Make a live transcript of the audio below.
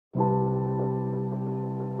তো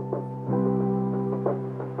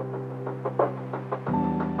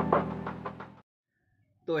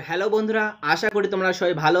হ্যালো বন্ধুরা, আশা করি তোমরা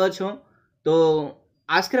সবাই ভালো আছো। তো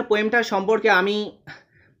আজকের পোয়েমটা সম্পর্কে আমি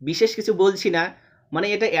বিশেষ কিছু বলছি না, মানে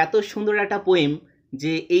এটা এত সুন্দর একটা পোয়েম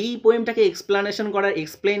যে এই পোয়েমটাকে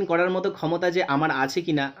এক্সপ্লেন করার মতো ক্ষমতা যে আমার আছে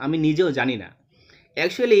কিনা আমি নিজেও জানি না।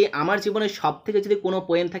 অ্যাকচুয়ালি আমার জীবনে সব থেকে যদি কোনো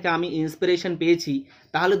পোয়েম থেকে আমি ইন্সপিরেশন পেয়েছি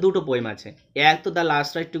তাহলে দুটো পোয়েম আছে। এক তো দ্য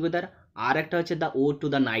লাস্ট রাইড টুগেদার, আর একটা হচ্ছে the ode to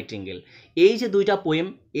the nightingale. এই যে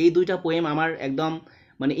দুইটা পোয়েম আমার একদম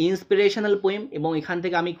মানে ইন্সপিরেশনাল পোয়েম, এবং এখান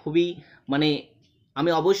থেকে আমি খুবই মানে আমি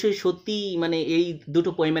অবশ্যই সত্যি মানে এই দুটো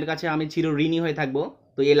পোয়েমের কাছে আমি চিরঋণী হয়ে থাকবো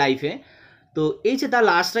তো এই লাইফে। তো এই যে দ্য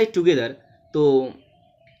লাস্ট রাইড টুগেদার, তো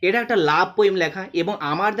এটা একটা লাভ পোয়েম লেখা, এবং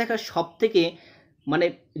আমার দেখা সব থেকে মানে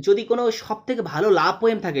যদি কোনো সব থেকে ভালো লাভ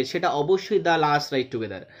পোয়েম থাকে সেটা অবশ্যই দ্য লাস্ট রাইড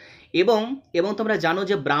টুগেদার। এবং এবং তোমরা জানো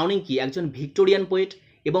যে ব্রাউনিং কি একজন ভিক্টোরিয়ান পোয়েট,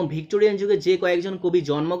 এবং ভিক্টোরিয়ান যুগে যে কয়েকজন কবি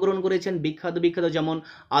জন্মগ্রহণ করেছেন বিখ্যাত বিখ্যাত, যেমন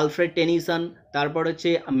আলফ্রেড টেনিসন, তারপর হচ্ছে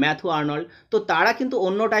ম্যাথু আর্নল্ড। তো তারা কিন্তু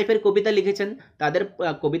অন্য টাইপের কবিতা লিখেছেন, তাদের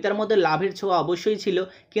কবিতার মধ্যে লাভের ছোঁয়া অবশ্যই ছিল,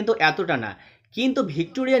 কিন্তু এতটা না। কিন্তু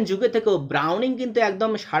ভিক্টোরিয়ান যুগে থেকেও ব্রাউনিং কিন্তু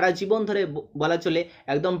একদম সারা জীবন ধরে বলা চলে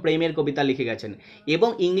একদম প্রেমের কবিতা লিখে গেছেন, এবং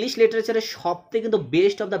ইংলিশ লিটারেচারের সবথেকে কিন্তু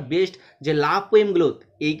বেস্ট অফ দ্য বেস্ট যে লাভ পোয়েমগুলো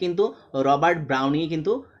এই কিন্তু রবার্ট ব্রাউনিং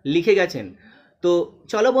কিন্তু লিখে গেছেন। তো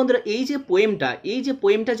চলো বন্ধুরা, এই যে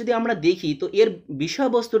পোয়েমটা যদি আমরা দেখি তো এর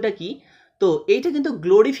বিষয়বস্তুটা কি। তো এইটা কিন্তু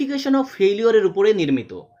গ্লোরিফিকেশন অফ ফেলিওরের উপরে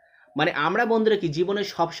নির্মিত। মানে আমরা বন্ধুরা কি জীবনে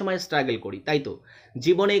সবসময় স্ট্রাগল করি, তাই তো?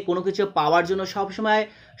 জীবনে কোনো কিছু পাওয়ার জন্য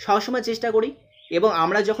সবসময় চেষ্টা করি, এবং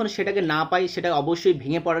আমরা যখন সেটাকে না পাই সেটা অবশ্যই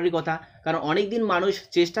ভেঙে পড়ারই কথা। কারণ অনেক দিন মানুষ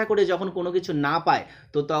চেষ্টা করে যখন কোনো কিছু না পায়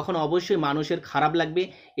তো তখন অবশ্যই মানুষের খারাপ লাগবে,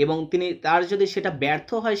 এবং তার যদি সেটা ব্যর্থ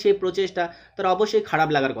হয় সেই প্রচেষ্টা, তার অবশ্যই খারাপ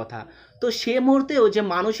লাগার কথা। তো সে মুহূর্তেও যে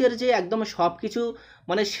মানুষের যে একদম সব কিছু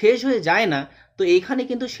মানে শেষ হয়ে যায় না, তো এইখানে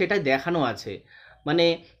কিন্তু সেটা দেখানো আছে। মানে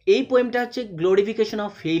এই পোয়েমটা হচ্ছে গ্লোরিফিকেশন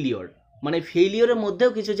অফ ফেইলিওর, মানে ফেইলিওরের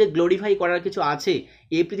মধ্যেও কিছু যে গ্লোরিফাই করার কিছু আছে,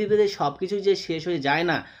 এই পৃথিবীতে সব কিছু যে শেষ হয়ে যায়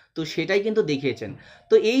না, তো সেটাই কিন্তু দেখিয়েছেন।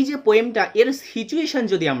 তো এই যে পোয়েমটা এর সিচুয়েশন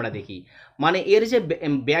যদি আমরা দেখি, মানে এর যে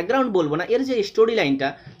ব্যাকগ্রাউন্ড বলবো না, এর যে স্টোরি লাইনটা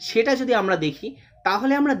সেটা যদি আমরা দেখি,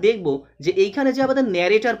 তাহলে আমরা দেখব যে এইখানে যে আমাদের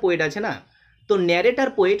ন্যারেটার পোয়েট আছে না, তো ন্যারেটার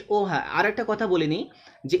পোয়েট, ও হ্যাঁ আর একটা কথা বলে নিই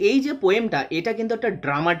যে এই যে পোয়েমটা এটা কিন্তু একটা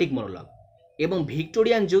ড্রামাটিক মনোলগ, এবং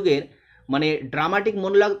ভিক্টোরিয়ান যুগের মানে ড্রামাটিক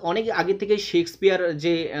মনোলগ অনেক আগে থেকে শেক্সপিয়ার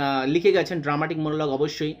যে লিখে গেছেন ড্রামাটিক মনোলগ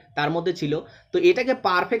অবশ্যই তার মধ্যে ছিল। তো এটাকে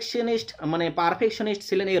পারফেকশনিস্ট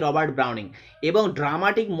ছিলেন এই রবার্ট ব্রাউনিং। এবং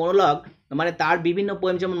ড্রামাটিক মনোলগ মানে তার বিভিন্ন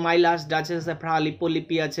পোয়েম যেমন মাই লাস্ট ডাচেস ফ্রা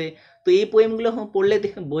লিপোলিপি আছে। তো এই পোয়েমগুলো পড়লে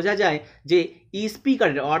বোঝা যায় যে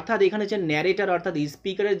স্পিকারের অর্থাৎ এখানে যে ন্যারেটার অর্থাৎ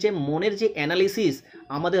স্পিকারের যে মনের যে অ্যানালিসিস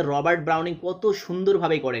আমাদের রবার্ট ব্রাউনিং কত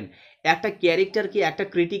সুন্দরভাবে করেন। একটা ক্যারেক্টারকে একটা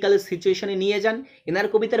ক্রিটিক্যাল সিচুয়েশনে নিয়ে যান। এনার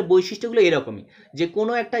কবিতার বৈশিষ্ট্যগুলো এরকমই যে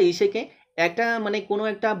কোনো একটা ইস্যুকে একটা মানে কোনো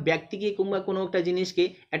একটা ব্যক্তিকে কিংবা কোনো একটা জিনিসকে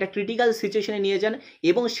একটা ক্রিটিক্যাল সিচুয়েশনে নিয়ে যান,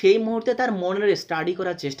 এবং সেই মুহূর্তে তার মনের স্টাডি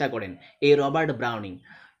করার চেষ্টা করেন এই রবার্ট ব্রাউনিং।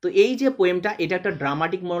 তো এই যে পোয়েমটা এটা একটা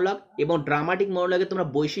ড্রামাটিক মনোলগ, এবং ড্রামাটিক মনোলগে তোমরা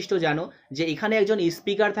বৈশিষ্ট্য জানো যে এখানে একজন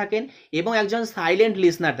স্পিকার থাকেন এবং একজন সাইলেন্ট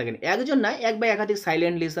লিসনার থাকেন। একজন না, এক বা একাধিক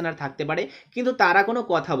সাইলেন্ট লিসনার থাকতে পারে, কিন্তু তারা কোনো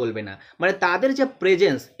কথা বলবে না। মানে তাদের যে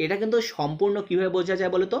প্রেজেন্স এটা কিন্তু সম্পূর্ণ কীভাবে বোঝা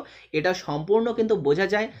যায় বলো তো? এটা সম্পূর্ণ কিন্তু বোঝা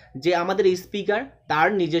যায় যে আমাদের স্পিকার তার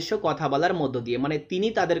নিজস্ব কথা বলার মধ্য দিয়ে, মানে তিনি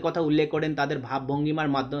তাদের কথা উল্লেখ করেন, তাদের ভাবভঙ্গিমার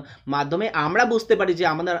মাধ্যমে আমরা বুঝতে পারি যে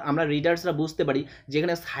আমরা রিডার্সরা বুঝতে পারি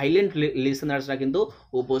যেখানে সাইলেন্ট লিসনার্সরা কিন্তু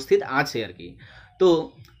উপস্থিত আছে আর কি। তো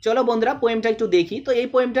চলো বন্ধুরা পোয়েমটা একটু দেখি। তো এই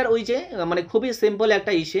পোয়েমটার ওই যে মানে খুবই সিম্পল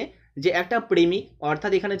একটা ইসে যে একটা প্রেমিক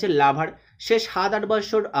অর্থাৎ এখানে যে লাভার, সে 7-8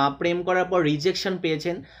 বছর প্রেম করার পর রিজেকশন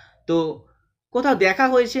পেয়েছেন। তো কোথাও দেখা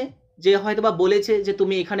হয়েছে যে হয়তো বা বলেছে যে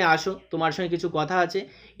তুমি এখানে আসো, তোমার সঙ্গে কিছু কথা আছে,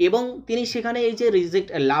 এবং তিনি সেখানে এই যে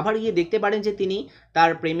লাভার গিয়ে দেখতে পারেন যে তিনি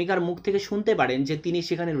তার প্রেমিকার মুখ থেকে শুনতে পারেন যে তিনি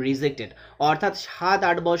সেখানে রিজেক্টেড, অর্থাৎ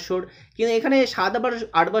 7-8 বছর। কিন্তু এখানে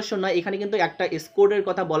 7-8 বছর নয়, এখানে কিন্তু একটা স্কোরের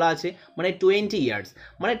কথা বলা আছে, মানে 20 ইয়ার্স।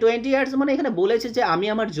 মানে 20 ইয়ার্স মানে এখানে বলেছে যে আমি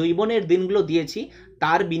আমার যৌবনের দিনগুলো দিয়েছি,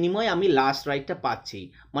 তার বিনিময়ে আমি লাস্ট রাইটটা পাচ্ছি।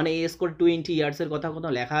 মানে এই স্কোর 20 ইয়ার্সের কথা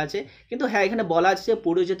কোথাও লেখা আছে, কিন্তু হ্যাঁ এখানে বলা আছে যে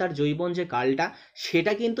পুরো যে তার যৌবন যে কালটা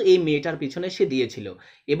সেটা কিন্তু এই মেয়েটার পিছনে সে দিয়েছিল,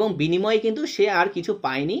 এবং বিনিময়ে কিন্তু সে আর কিছু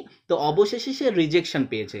পায়নি। তো অবশেষে সে রিজেকশন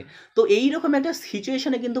পেয়েছে। তো এইরকম একটা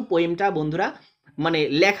সিচুয়েশনে কিন্তু পোয়েমটা বন্ধুরা মানে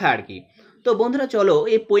লেখা আর কি। তো বন্ধুরা চলো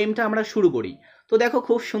এই পোয়েমটা আমরা শুরু করি। তো দেখো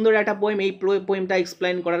খুব সুন্দর একটা পোয়েম, এই পোয়েমটা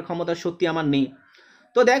এক্সপ্লেন করার ক্ষমতা সত্যি আমার নেই।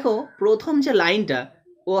 তো দেখো প্রথম যে লাইনটা,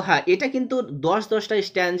 ও হ্যাঁ এটা কিন্তু 10-10টা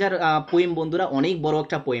স্ট্যান্জার পোয়েম বন্ধুরা, অনেক বড়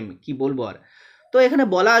একটা পোয়েম, কি বলবো আর। তো এখানে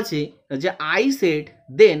বলা আছে যে I said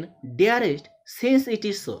then dearest since it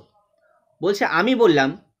is so, বলছে আমি বললাম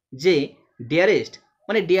যে ডিয়ারেস্ট,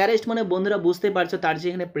 মানে ডিয়ারেস্ট মানে বন্ধুরা বুঝতে পারছো, তার যে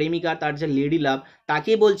এখানে প্রেমিকা, তার যে লেডি লাভ,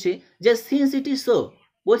 তাকে বলছে যে সিন্স ইট ইজ সো,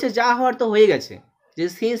 বলছে যা হওয়ার তো হয়ে গেছে, যে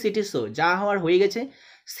সিন্স ইট ইজ সো, যা হওয়ার হয়ে গেছে,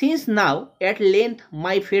 since now at length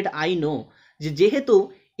my fate I know, যে যেহেতু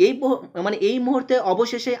মানে এই মুহূর্তে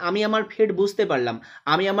অবশেষে আমি আমার ফেট বুঝতে পারলাম,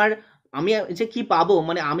 আমি যে কি পাবো,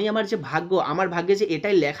 মানে আমি আমার যে ভাগ্য, আমার ভাগ্যে যে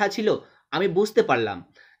এটাই লেখা ছিল, আমি বুঝতে পারলাম।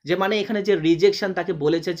 যে মানে এখানে যে রিজেকশন তাকে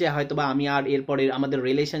বলেছে যে হয়তোবা আমি আর এরপরে আমাদের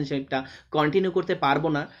রিলেশনশিপটা কন্টিনিউ করতে পারবো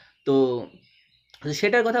না, তো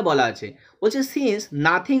সেটার কথা বলা আছে। বলছে since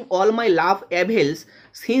nothing all my love অ্যাভেলস,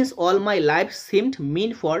 since all my life seemed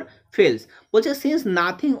mean for fails, বলছে সিন্স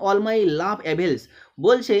নাথিং অল মাই লাভ অ্যাভেলস,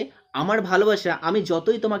 বলছে আমার ভালোবাসা, আমি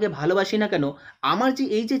যতই তোমাকে ভালোবাসি না কেন, আমার যে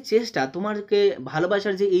এই যে চেষ্টা, তোমাকে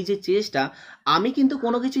ভালোবাসার যে এই যে চেষ্টা, আমি কিন্তু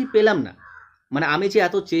কোনো কিছুই পেলাম না। মানে আমি যে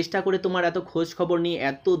এত চেষ্টা করে তোমার এত খোঁজ খবর নিয়ে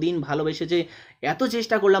এত দিন ভালোবেসে যে এত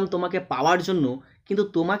চেষ্টা করলাম তোমাকে পাওয়ার জন্য, কিন্তু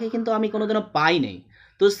তোমাকে কিন্তু আমি কোনোদিনও পাই নাই।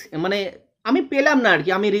 তো মানে আমি পেলাম না আর কি,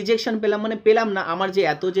 আমি রিজেকশন পেলাম, মানে পেলাম না, আমার যে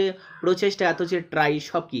এত যে প্রচেষ্টা, এত যে ট্রাই,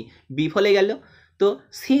 সব কি বিফলে গেল। তো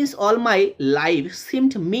since all my life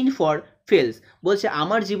seemed mean for fails, বলছে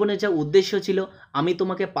আমার জীবনে যা উদ্দেশ্য ছিল, আমি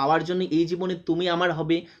তোমাকে পাওয়ার জন্য এই জীবনে তুমি আমার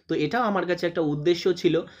হবে, তো এটাও আমার কাছে একটা উদ্দেশ্য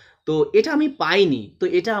ছিল, তো এটা আমি পাইনি, তো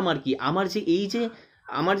এটা আমার কি,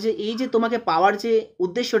 আমার যে তোমাকে পাওয়ার যে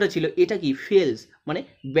উদ্দেশ্যটা ছিল, এটা কি ফেলস, মানে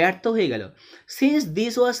ব্যর্থ হয়ে গেল। Since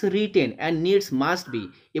this was written and needs must be,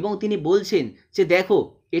 এবং তিনি বলছেন যে দেখো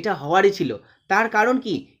এটা হওয়ারই ছিল, তার কারণ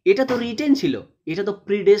কি, এটা তো রিটেন ছিল, এটা তো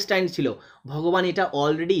প্রিডেস্টাইন্ড ছিল, ভগবান এটা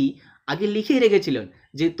অলরেডি আগে লিখেই রেখেছিলেন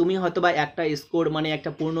যে তুমি হয়তোবা একটা স্কোর, মানে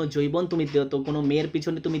একটা পূর্ণ জৈবন তুমি তো কোনো মেয়ের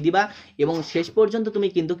পিছনে তুমি দিবা, এবং শেষ পর্যন্ত তুমি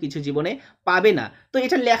কিন্তু কিছু জীবনে পাবে না, তো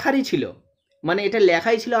এটা লেখারই ছিল, মানে এটা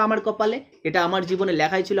লেখাই ছিল আমার কপালে, এটা আমার জীবনে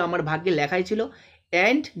লেখাই ছিল, আমার ভাগ্যে লেখাই ছিল,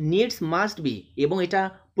 অ্যান্ড নিডস মাস্ট বি, এবং এটা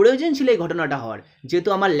প্রয়োজন ছিল এই ঘটনাটা হওয়ার, যেহেতু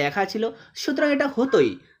আমার লেখা ছিল, সুতরাং এটা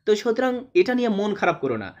হতোই, তো সুতরাং এটা নিয়ে মন খারাপ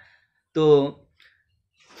করো না। তো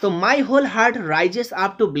তো my whole heart rises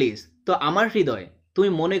up to bliss, তো আমার হৃদয়, তুমি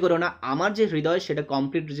মনে করো না আমার যে হৃদয়, সেটা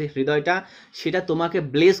কমপ্লিট যে হৃদয়টা, সেটা তোমাকে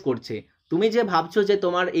ব্লেস করছে। তুমি যে ভাবছো যে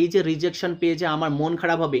তোমার এই যে রিজেকশন পেয়ে যে আমার মন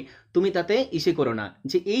খারাপ হবে, তুমি তাতে ইসে করো না,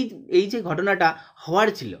 যে এই যে ঘটনাটা হওয়ার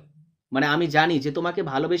ছিল, মানে আমি জানি যে তোমাকে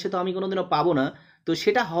ভালোবেসে তো আমি কোনোদিনও পাবো না, তো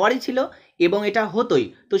সেটা হওয়ারই ছিল এবং এটা হতোই,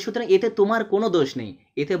 তো সুতরাং এতে তোমার কোনো দোষ নেই,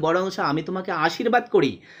 এতে বরঞ্চ আমি তোমাকে আশীর্বাদ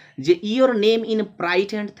করি যে your name in pride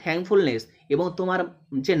and থ্যাঙ্কফুলনেস, এবং তোমার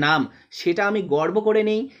যে নাম, সেটা আমি গর্ব করে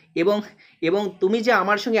নেই, এবং এবং তুমি যে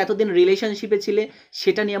আমার সঙ্গে এতদিন রিলেশনশিপে ছিলে,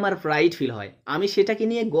 সেটা নিয়ে আমার প্রাইড ফিল হয়, আমি সেটাকে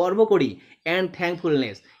নিয়ে গর্ব করি, অ্যান্ড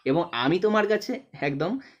থ্যাঙ্কফুলনেস, এবং আমি তোমার কাছে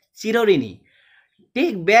একদম চিরঋণী।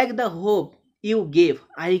 Take back the hope you gave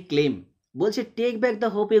I claim, বলছে take back the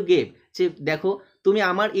hope you gave, যে দেখো তুমি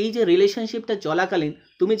আমার এই যে রিলেশনশিপটা চলাকালীন,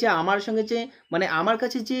 তুমি যে আমার সঙ্গে যে, মানে আমার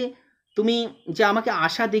কাছে যে তুমি যে আমাকে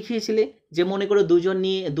আশা দেখিয়েছিলে, যে মনে করো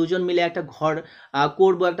দুজন মিলে একটা ঘর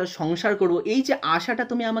করব, একটা সংসার করব, এই যে আশাটা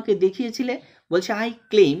তুমি আমাকে দেখিয়েছিলে, বলছে আই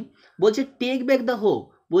ক্লেম, বলছে টেক ব্যাক দ্য হোপ,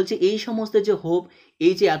 বলছে এই সমস্ত যে হোপ,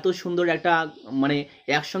 এই যে এত সুন্দর একটা, মানে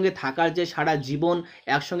একসঙ্গে থাকার যে সারা জীবন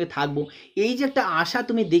একসঙ্গে থাকবো, এই যে একটা আশা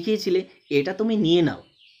তুমি দেখিয়েছিলে, এটা তুমি নিয়ে নাও,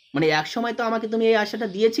 মানে এক সময় তো আমাকে তুমি এই আশাটা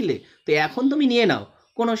দিয়েছিলে, তো এখন তুমি নিয়ে নাও,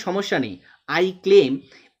 কোনো সমস্যা নেই। I claim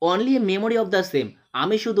only a memory of the same,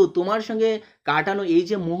 আমি শুধু তোমার সঙ্গে কাটানো এই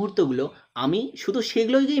যে মুহূর্তগুলো, আমি শুধু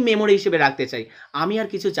সেগুলোকেই মেমোরি হিসেবে রাখতে চাই, আমি আর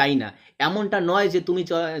কিছু চাই না। এমনটা নয় যে তুমি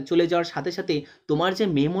চলে যাওয়ার সাথে সাথে তোমার যে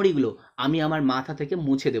মেমোরিগুলো আমি আমার মাথা থেকে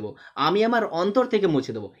মুছে দেবো, আমি আমার অন্তর থেকে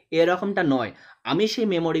মুছে দেবো, এরকমটা নয়, আমি সেই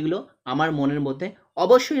মেমোরিগুলো আমার মনের মধ্যে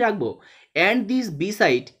অবশ্যই রাখবো। And this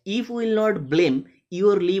beside if will not blame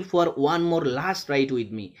your leave for one more last right with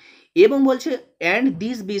me, এবং বলছে অ্যান্ড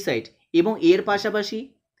দিস বিসাইড, এবং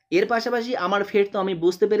এর পাশাপাশি আমার ফেট তো আমি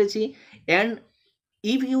বুঝতে পেরেছি, and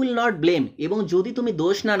if you will not blame, এবং যদি তুমি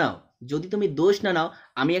দোষ না নাও,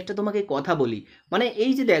 আমি একটা তোমাকে কথা বলি, মানে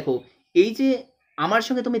এই যে দেখো, এই যে আমার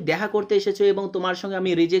সঙ্গে তুমি দেখা করতে এসেছো এবং তোমার সঙ্গে আমি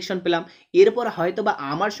রিজেকশন পেলাম, এরপর হয়তো বা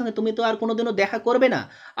আমার সঙ্গে তুমি তো আর কোনোদিনও দেখা করবে না,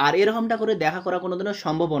 আর এরকমটা করে দেখা করা কোনোদিনও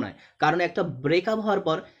সম্ভব নয়, কারণ একটা ব্রেকআপ হওয়ার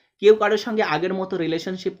পর কেউ কারোর সঙ্গে আগের মতো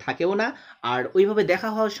রিলেশনশিপ থাকেও না, আর ওইভাবে দেখা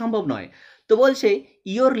হওয়া সম্ভব নয়। তো বলছে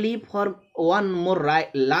your leave for one more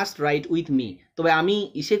last ride with me, তবে আমি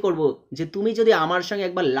ইসে করব যে তুমি যদি আমার সঙ্গে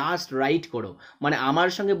একবার লাস্ট রাইড করো, মানে আমার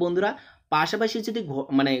সঙ্গে বন্ধুরা পাশাপাশি যদি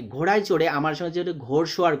মানে ঘোড়ায় চড়ে আমার সঙ্গে যদি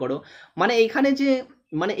ঘোড়সওয়ার করো, মানে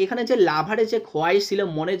এখানে যে লাভারের যে খোয়াইশ ছিল,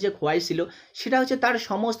 মনের যে খোয়াইশ ছিল, সেটা হচ্ছে তার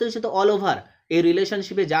সমস্ত হচ্ছে তো অল ওভার এই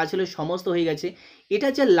রিলেশনশিপে যা ছিল সমস্ত হয়ে গেছে, এটা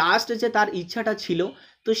যে লাস্ট যে তার ইচ্ছাটা ছিল,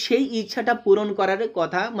 তো সেই ইচ্ছাটা পূরণ করার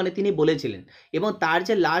কথা মানে তিনি বলেছিলেন, এবং তার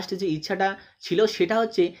যে লাস্ট যে ইচ্ছাটা ছিল সেটা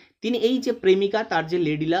হচ্ছে তিনি এই যে প্রেমিকা, তার যে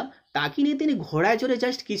লেডি লাভ, তাকে নিয়ে তিনি ঘোড়ায় চড়ে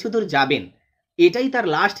জাস্ট কিছু দূর যাবেন, এটাই তার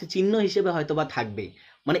লাস্ট চিহ্ন হিসেবে হয়তো বা থাকবে,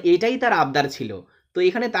 মানে এটাই তার আবদার ছিল। তো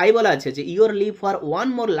এখানে তাই বলা আছে যে your leave for one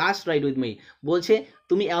more last ride with me, বলছে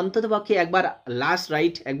তুমি অন্তত পক্ষে একবার লাস্ট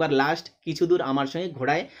রাইড, একবার লাস্ট কিছু দূর আমার সঙ্গে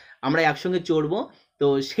ঘোড়ায় আমরা একসঙ্গে চড়বো, তো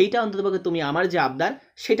সেইটা অন্তত পক্ষে তুমি আমার যে আবদার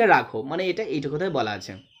সেটা রাখো, মানে এটা এইটুকুটাই বলা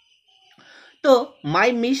আছে। তো মাই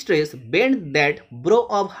mistress bend that bro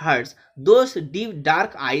of hearts those deep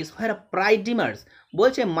dark ice where pride ডিমার্স,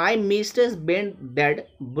 বলছে মাই mistress bend that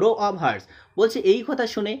bro of hearts, বলছে এই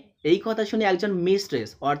কথা শুনে একজন মিস্ট্রেস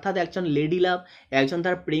অর্থাৎ একজন লেডি লাভ, একজন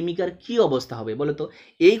তার প্রেমিকার কি অবস্থা হবে বলো তো।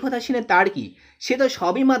 এই কথা শুনে তার কি, সে তো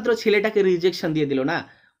সবই মাত্র ছেলেটাকে রিজেকশন দিয়ে দিল না,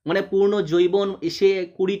 মানে পূর্ণ জৈবন সে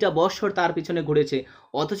 20টা বৎসর তার পিছনে ঘুরেছে,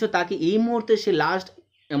 অথচ তাকে এই মুহূর্তে সে লাস্ট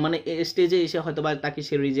মানে স্টেজে এসে হয়তো বা তাকে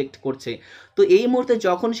সে রিজেক্ট করছে। তো এই মুহূর্তে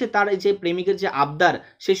যখন সে তার যে প্রেমিকের যে আবদার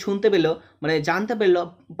সে শুনতে পেল, মানে জানতে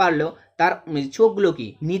পারলো, তার চোখগুলো কি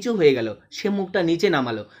নিচু হয়ে গেল, সে মুখটা নিচে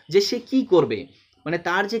নামালো যে সে কি করবে, মানে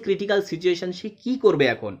তার যে ক্রিটিক্যাল সিচুয়েশন সে কি করবে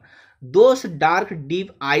এখন। Those dark deep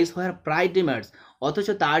ice where pride ডিমার্স, অথচ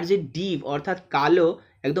তার যে ডিপ অর্থাৎ কালো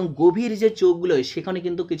একদম গভীর যে চোখগুলো সেখানে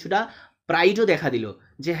কিন্তু কিছুটা প্রাইডও দেখা দিল,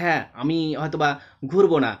 যে হ্যাঁ আমি হয়তোবা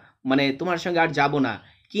ঘুরবো না, মানে তোমার সঙ্গে আর যাব না,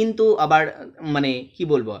 কিন্তু আবার মানে কি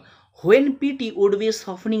বলবো, when PT would be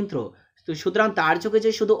সফনিং throw, তো সুতরাং তার চোখে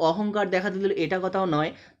যে শুধু অহংকার দেখা দিল এটা কথাও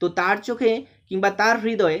নয়, তো তার চোখে কিংবা তার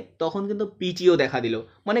হৃদয়ে তখন কিন্তু পিটিও দেখা দিল,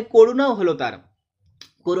 মানে করুণাও হলো তার।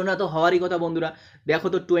 করোনা তো হওয়ারই কথা বন্ধুরা, দেখো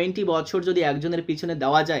তো 20 বছর যদি একজনের পিছনে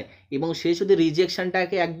দেওয়া যায় এবং সে যদি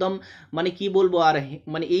রিজেকশনটাকে একদম মানে কি বলবো আর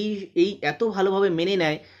মানে এই এই এত ভালোভাবে মেনে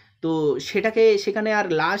নেয়, তো সেটাকে সেখানে আর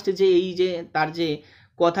লাস্ট যে এই যে তার যে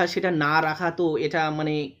কথা সেটা না রাখা, তো এটা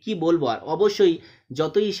মানে কি বলবো আর, অবশ্যই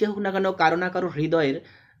যতই ইসে হোক না কেন কারো না কারো হৃদয়ের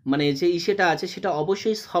মানে যে ইসেটা আছে সেটা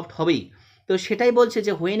অবশ্যই সফট হবেই। তো সেটাই বলছে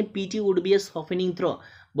যে when PT would B A সফেনিং throw,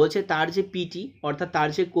 বলছে তার যে পিটি অর্থাৎ তার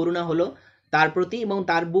যে করুণা হলো তার প্রতি এবং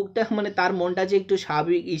তার বুকটা মানে তার মনটা যে একটু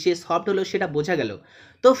স্বাভাবিক ইসে সফট হলো সেটা বোঝা গেল।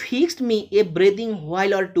 তো fixed me a breathing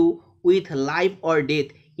while or two with life or death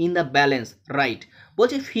in the balance right,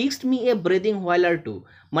 বলছে fixed me a breathing while or two,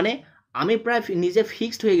 মানে আমি প্রায় নিজে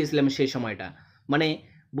ফিক্সড হয়ে গেছিলাম সেই সময়টা, মানে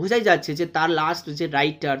বোঝাই যাচ্ছে যে তার লাস্ট যে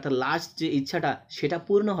রাইটটা অর্থাৎ লাস্ট যে ইচ্ছাটা সেটা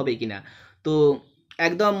পূর্ণ হবে কিনা। তো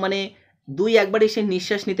একদম মানে একবারই সে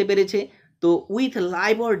নিঃশ্বাস নিতে পেরেছে, তো with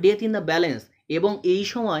life or death in the balance, এবং এই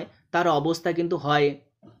সময় তার অবস্থা কিন্তু হয়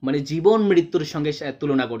মানে জীবন মৃত্যুর সঙ্গে সে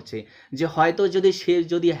তুলনা করছে, যে হয়তো সে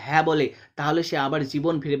যদি হ্যাঁ বলে তাহলে সে আবার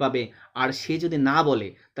জীবন ফিরে পাবে, আর সে যদি না বলে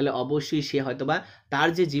তাহলে অবশ্যই সে হয়তোবা তার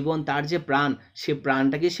যে জীবন তার যে প্রাণ সে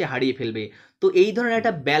প্রাণটাকে সে হারিয়ে ফেলবে। তো এই ধরনের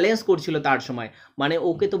একটা ব্যালেন্স করছিল তার সময়, মানে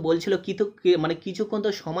ওকে তো বলছিল কি তো মানে কিছুক্ষণ তো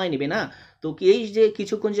সময় নেবে না, তো এই যে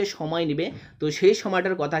কিছুক্ষণ যে সময় নেবে, তো সেই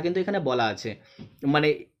সময়টার কথা কিন্তু এখানে বলা আছে, মানে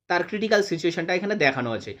তার ক্রিটিক্যাল সিচুয়েশনটা এখানে দেখানো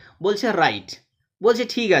আছে। বলছে রাইট, বলছে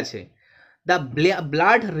ঠিক আছে, দ্য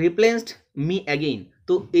ব্লাড রিপ্লেন্সড মি অ্যাগেইন,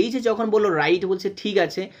 তো এই যে যখন বললো রাইট বলছে ঠিক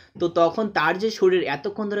আছে, তো তখন তার যে শরীর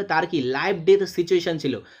এতক্ষণ ধরে তার কি লাইফ ডেথ সিচুয়েশন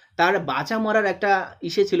ছিল, তার বাঁচা মরার একটা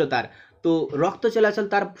ইসে ছিল তার, তো রক্ত চলাচল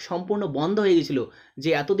তার সম্পূর্ণ বন্ধ হয়ে গেছিল, যে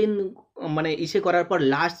এতদিন মানে ইসে করার পর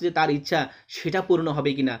লাস্ট যে তার ইচ্ছা সেটা পূর্ণ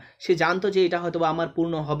হবে কিনা, সে জানতো যে এটা হয়তো আমার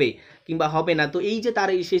পূর্ণ হবে কিংবা হবে না, তো এই যে তার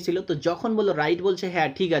ইসে ছিল, তো যখন বললো রাইট বলছে হ্যাঁ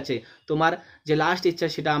ঠিক আছে তোমার যে লাস্ট ইচ্ছা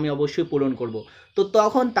সেটা আমি অবশ্যই পূরণ করব, তো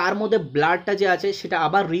তখন তার মধ্যে ব্লাডটা যে আছে সেটা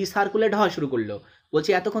আবার রিসার্কুলেট হওয়া শুরু করলো, বলছে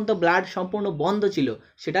এতক্ষণ তো ব্লাড সম্পূর্ণ বন্ধ ছিল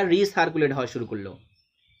সেটা রিসার্কুলেট হওয়া শুরু করলো।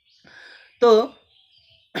 তো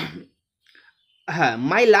হ্যাঁ,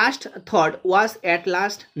 মাই last thought was at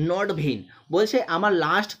last not vein, বলছে আমার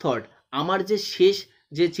লাস্ট থট, আমার যে শেষ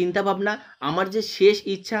যে চিন্তাভাবনা, আমার যে শেষ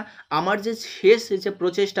ইচ্ছা, আমার যে শেষ যে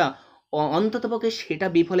প্রচেষ্টা অন্ততপক্ষে সেটা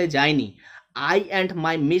বিফলে যায়নি। I and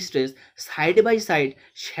my mistress side by side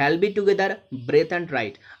shall be together breadth and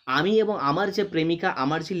right, আমি এবং আমার যে প্রেমিকা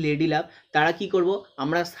আমার যে লেডি লাভ তারা কি করব,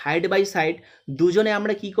 আমরা সাইড বাই সাইড দুজনে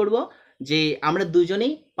আমরা কি করব, যে আমরা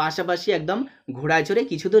দুজনেই পাশাপাশি একদম ঘোড়ায় চড়ে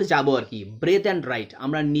কিছু দূর যাবো আর কি, ব্রেথ অ্যান্ড রাইট,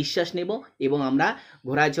 আমরা নিঃশ্বাস নেব এবং আমরা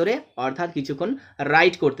ঘোড়ায় চড়ে অর্থাৎ কিছুক্ষণ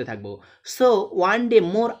রাইড করতে থাকবো। So one day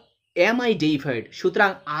more M I ডেইফাইড, সুতরাং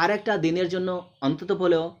আর একটা দিনের জন্য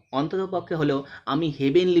অন্তত পক্ষে হলেও আমি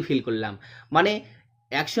হেভেনলি ফিল করলাম, মানে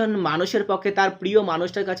একজন মানুষের পক্ষে তার প্রিয়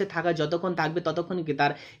মানুষটার কাছে থাকা যতক্ষণ থাকবে ততক্ষণ কি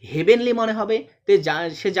তার হেভেনলি মনে হবে,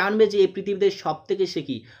 সে জানবে যে এই পৃথিবীতে সব থেকে সে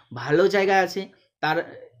কি ভালো জায়গায় আছে, তার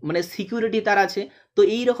মানে সিকিউরিটি তার আছে। তো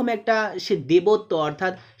এইরকম একটা সে দেবত্ব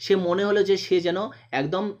অর্থাৎ সে মনে হলো যে সে যেন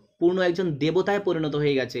একদম পূর্ণ একজন দেবতায় পরিণত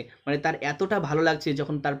হয়ে গেছে, মানে তার এতটা ভালো লাগছে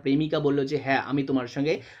যখন তার প্রেমিকা বলল যে হ্যাঁ আমি তোমার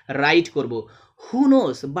সঙ্গে রাইড করব। হু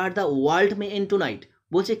নোস but the world May and two night,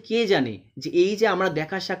 বলছে কে জানে যে এই যে আমরা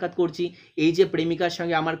দেখা সাক্ষাৎ করছি, এই যে প্রেমিকার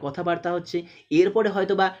সঙ্গে আমার কথাবার্তা হচ্ছে, এরপরে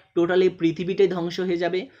হয়তো বা টোটালি পৃথিবীটাই ধ্বংস হয়ে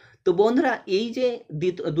যাবে। তো বন্ধুরা এই যে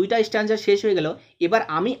দুইটা স্ট্যান্সা শেষ হয়ে গেল, এবার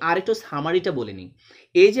আমি আর একটু সামারিটা বলে নিই।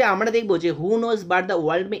 এই যে আমরা দেখবো যে who knows but the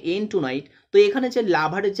world May and two night, তো এখানে যে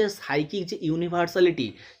লাভারের যে সাইকিক যে ইউনিভার্সালিটি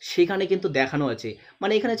সেখানে কিন্তু দেখানো আছে।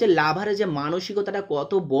 মানে এখানে যে লাভারের যে মানসিকতাটা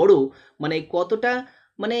কত বড়, মানে কতটা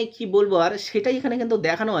মানে কি বলবো আর, সেটাই এখানে কিন্তু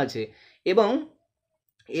দেখানো আছে। এবং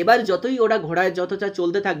এবার যতই ওরা ঘোড়ায় যতটা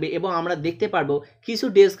চলতে থাকবে এবং আমরা দেখতে পারবো কিছু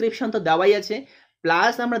ডেসক্রিপশন তো দেওয়াই আছে,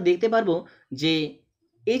 প্লাস আমরা দেখতে পারবো যে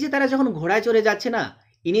এই যে তারা যখন ঘোড়ায় চড়ে যাচ্ছে না,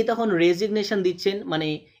 ইনি তখন রেজিগনেশন দিচ্ছেন মানে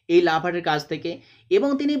এই লাভারের কাছ থেকে। এবং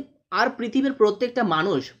তিনি আর পৃথিবীর প্রত্যেকটা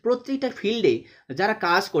মানুষ প্রত্যেকটা ফিল্ডে যারা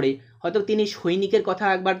কাজ করে, হয়তো তিনি সৈনিকের কথা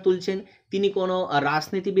একবার তুলছেন, তিনি কোনো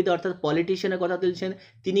রাজনীতিবিদ অর্থাৎ পলিটিশিয়ানের কথা তুলছেন,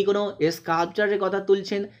 তিনি কোনো স্কাল্পচারের কথা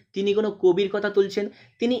তুলছেন, তিনি কোনো কবির কথা তুলছেন,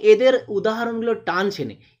 তিনি এদের উদাহরণগুলো টানছেন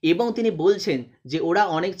এবং তিনি বলছেন যে ওরা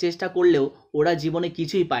অনেক চেষ্টা করলেও ওরা জীবনে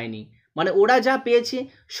কিছুই পায়নি। মানে ওরা যা পেয়েছে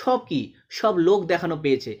সব কি, সব লোক দেখানো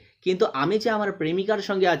পেয়েছে। কিন্তু আমি যে আমার প্রেমিকার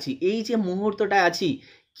সঙ্গে আছি, এই যে মুহূর্তটায় আছি,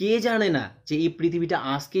 কে জানে না যে এই পৃথিবীটা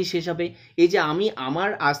আজকেই শেষ হবে। এই যে আমি আমার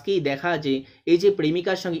আজকেই দেখা যে এই যে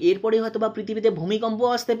প্রেমিকার সঙ্গে এরপরে হয়তো বা পৃথিবীতে ভূমিকম্প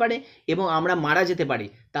আসতে পারে এবং আমরা মারা যেতে পারি,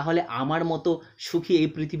 তাহলে আমার মতো সুখী এই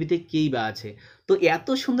পৃথিবীতে কেই বা আছে। তো এত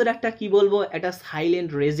সুন্দর একটা কি বলবো, একটা সাইলেন্ট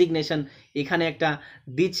রেজিগনেশন এখানে একটা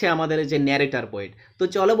দিচ্ছে আমাদের যে ন্যারেটার পোয়েট। তো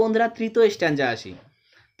চলো বন্ধুরা তৃতীয় স্ট্যান্জা আসি।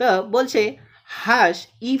 তো বলছে হাস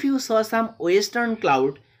if you saw some western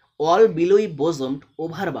cloud all বিলোই বোজমড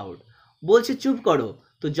ওভারবাউড। বলছে চুপ করো।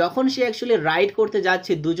 তো যখন সে অ্যাকচুয়ালি রাইড করতে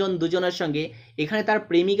যাচ্ছে দুজনের সঙ্গে, এখানে তার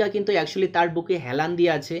প্রেমিকা কিন্তু অ্যাকচুয়ালি তার বুকে হেলান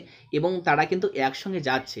দিয়ে আছে এবং তারা কিন্তু একসঙ্গে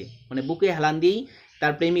যাচ্ছে, মানে বুকে হেলান দিয়েই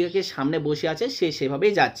তার প্রেমিকাকে সামনে বসে আছে, সে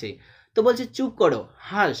সেভাবেই যাচ্ছে। তো বলছে চুপ করো,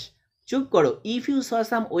 হাস চুপ করো, if you saw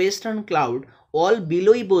some western cloud all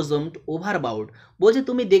বিলোই বোজমড ওভারবাউড। বলছে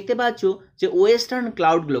তুমি দেখতে পাচ্ছ যে ওয়েস্টার্ন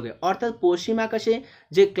ক্লাউডগুলোকে, অর্থাৎ পশ্চিম আকাশে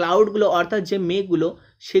যে ক্লাউডগুলো অর্থাৎ যে মেঘগুলো,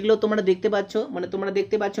 সেগুলো তোমরা দেখতে পাচ্ছ, মানে তোমরা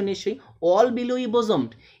দেখতে পাচ্ছ নিশ্চয়ই, অল বিলোই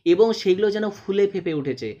বোজমড, এবং সেগুলো যেন ফুলে ফেপে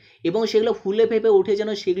উঠেছে, এবং সেগুলো ফুলে ফেপে উঠে যেন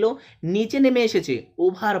সেগুলো নিচে নেমে এসেছে,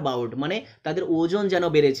 ওভারবাউড মানে তাদের ওজন যেন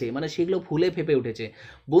বেড়েছে, মানে সেগুলো ফুলে ফেপে উঠেছে।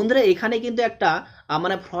 বন্ধুরা এখানে কিন্তু একটা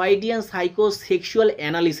মানে ফ্রয়েডিয়ান সাইকো সেক্সুয়াল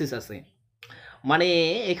অ্যানালিসিস আছে। মানে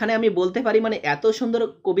এখানে আমি বলতে পারি মানে এত সুন্দর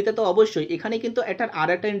কবিতা তো অবশ্যই, এখানে কিন্তু এটার আর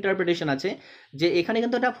একটা ইন্টারপ্রিটেশন আছে, যে এখানে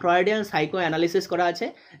কিন্তু একটা ফ্রয়েডিয়ান সাইকো অ্যানালিসিস করা আছে,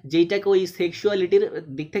 যেটাকে ওই সেক্সুয়ালিটির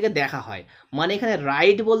দিক থেকে দেখা হয়। মানে এখানে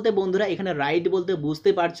রাইট বলতে বন্ধুরা, এখানে রাইট বলতে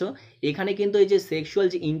বুঝতে পারছো, এখানে কিন্তু এই যে সেক্সুয়াল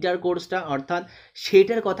যে ইন্টারকোর্সটা অর্থাৎ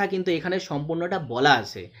সেটার কথা কিন্তু এখানে সম্পূর্ণটা বলা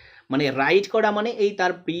আছে। মানে রাইট করা মানে এই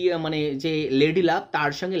তার মানে যে লেডি লাভ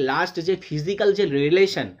তার সঙ্গে লাস্ট যে ফিজিক্যাল যে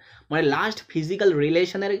রিলেশন, মানে লাস্ট ফিজিক্যাল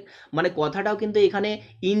রিলেশনের মানে কথাটাও কিন্তু এখানে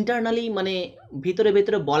ইন্টারনালি মানে ভিতরে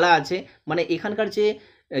ভিতরে বলা আছে। মানে এখানকার যে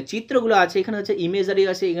চিত্রগুলো আছে, এখানে হচ্ছে ইমেজারি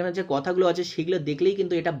আছে, এখানে হচ্ছে কথাগুলো আছে, সেগুলো দেখলেই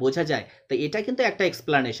কিন্তু এটা বোঝা যায়। তো এটা কিন্তু একটা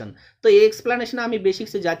এক্সপ্লানেশন। তো এই এক্সপ্লানেশনে আমি বেশি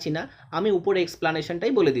কিছু যাচ্ছি না, আমি উপরে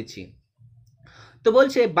এক্সপ্লানেশনটাই বলে দিচ্ছি। তো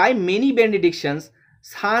বলছে by many বেনিডিকশনস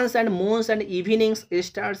Sans and moons and evenings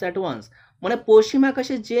stars at once. মানে পশ্চিম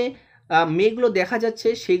আকাশে যে মেঘগুলো দেখা যাচ্ছে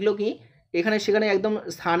সেগুলো কি এখানে সেখানে একদম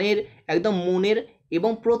সানের একদম মুনের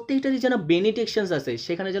এবং প্রত্যেকটারই যেন বেনিডিকশনস আছে,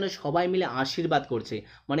 সেখানে যেন সবাই মিলে আশীর্বাদ করছে।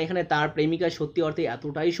 মানে এখানে তার প্রেমিকা সত্যি অর্থে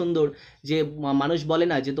এতটাই সুন্দর যে মানুষ বলে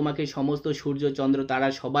না যে তোমাকে সমস্ত সূর্য চন্দ্র তারা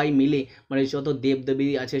সবাই মিলে মানে যত দেবদেবী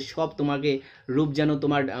আছে সব তোমাকে রূপ যেন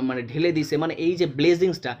তোমার মানে ঢেলে দিছে, মানে এই যে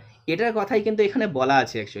ব্লেজিংসটা এটার কথাই কিন্তু এখানে বলা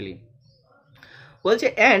আছে অ্যাকচুয়ালি। বলছে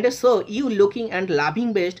and so you looking and loving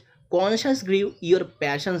best conscious গ্রিউ your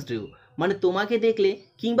passions drew. মানে তোমাকে দেখলে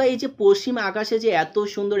কিংবা এই যে পশ্চিম আকাশে যে এত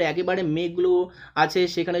সুন্দর একেবারে মেঘগুলো আছে,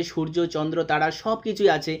 সেখানে সূর্য চন্দ্র তারা সব কিছুই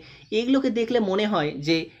আছে, এগুলোকে দেখলে মনে হয়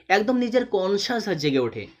যে একদম নিজের কনসাস জেগে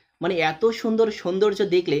ওঠে। মানে এত সুন্দর সৌন্দর্য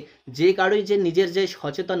দেখলে যে কারোই যে নিজের যে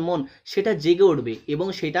সচেতন মন সেটা জেগে উঠবে এবং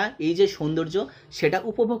সেটা এই যে সৌন্দর্য সেটা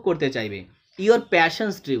উপভোগ করতে চাইবে। ইওর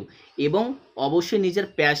প্যাশনস ড্রিউ, এবং অবশ্যই নিজের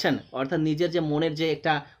প্যাশন অর্থাৎ নিজের যে মনের যে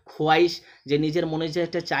একটা খোয়াইশ, যে নিজের মনের যে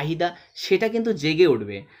একটা চাহিদা সেটা কিন্তু জেগে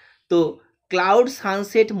উঠবে। তো cloud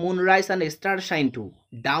sunset মুনরাইজ and star shine two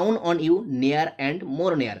down on you নেয়ার অ্যান্ড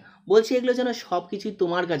মোর নেয়ার। বলছি এগুলো যেন সব কিছুই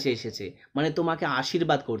তোমার কাছে এসেছে, মানে তোমাকে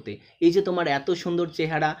আশীর্বাদ করতে। এই যে তোমার এত সুন্দর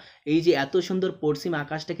চেহারা, এই যে এত সুন্দর পশ্চিম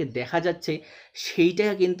আকাশটাকে দেখা যাচ্ছে, সেইটা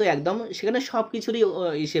কিন্তু একদম সেখানে সব কিছুরই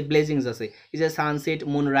সে ব্লেজিংস আছে, এই যে সানসেট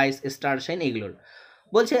মুনরাইজ স্টার শাইন এগুলোর।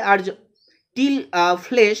 বলছে আর till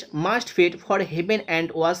flash must fade for heaven and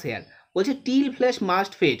was hair. বলছে till flash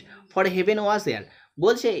must fade for haven was hair.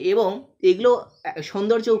 বলছে এবং এগুলো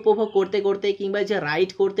সৌন্দর্য উপভোগ করতে করতে কিংবা যে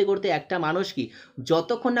রাইড করতে করতে একটা মানুষ কি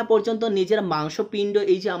যতক্ষণ না পর্যন্ত নিজের মাংসপিণ্ড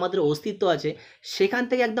এই যে আমাদের অস্তিত্ব আছে সেখান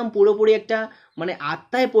থেকে একদম পুরোপুরি একটা মানে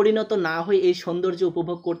আত্মায় পরিণত না হয়ে এই সৌন্দর্য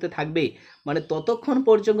উপভোগ করতে থাকবে, মানে ততক্ষণ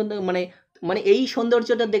পর্যন্ত মানে মানে এই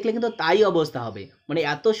সৌন্দর্যটা দেখলে কিন্তু তাই অবস্থা হবে। মানে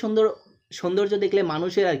এত সুন্দর সৌন্দর্য দেখলে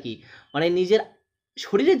মানুষের আর কি মানে নিজের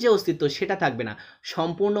শরীরের যে অস্তিত্ব সেটা থাকবে না,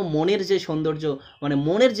 সম্পূর্ণ মনের যে সৌন্দর্য মানে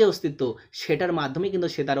মনের যে অস্তিত্ব সেটার মাধ্যমে কিন্তু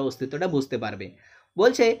সে তার অস্তিত্বটা বুঝতে পারবে।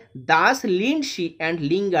 বলছে Das leaned she and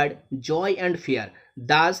lingered Joy and fear,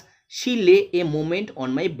 Das she লে a moment on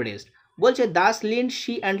my breast. বলছে Das leaned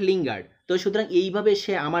she and lingered, তো সুতরাং এইভাবে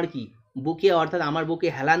সে আমার কি বুকে অর্থাৎ আমার বুকে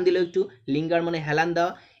হেলান দিল একটু, লিঙ্গার মানে হেলান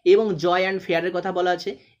দেওয়া, এবং জয় অ্যান্ড ফেয়ারের কথা বলা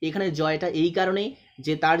আছে। এখানে জয়টা এই কারণেই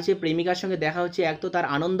যে তার যে প্রেমিকার সঙ্গে দেখা হচ্ছে, এক তো তার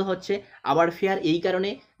আনন্দ হচ্ছে, আবার ফেয়ার এই কারণে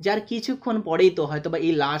যার কিছুক্ষণ পরেই তো হয়তো বা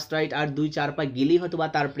এই লাস্ট রাইট আর 2-4 পা গেলেই হয়তো বা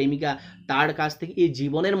তার প্রেমিকা তার কাছ থেকে এই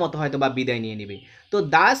জীবনের মতো হয়তো বা বিদায় নিয়ে নেবে। তো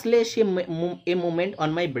দাস লে সে a moment on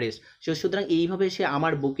my breast, সুতরাং এইভাবে সে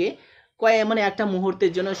আমার বুকে মানে একটা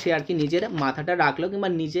মুহূর্তের জন্য সে আর কি নিজের মাথাটা রাখলো কিংবা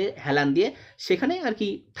নিজে হেলান দিয়ে সেখানে আর কি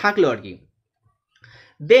থাকলো আর কি।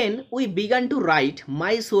 Then we began to write,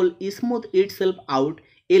 my soul smoothed itself out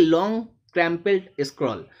a long crumpled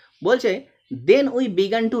scroll. বলছে then we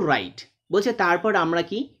began to write, বলছে তারপর আমরা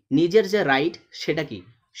কি নিজের যে রাইট সেটা কি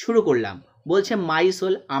শুরু করলাম। বলছে মাই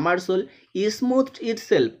সোল আমার soul স্মুথড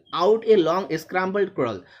itself out a long স্ক্রাম্বলড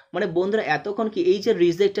crawl, মানে বন্ধুরা এতক্ষণ কি এই যে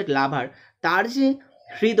রিজেক্টেড লাভার তার যে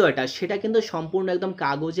হৃদয়টা সেটা কিন্তু সম্পূর্ণ একদম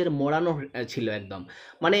কাগজের মোড়ানো ছিল একদম,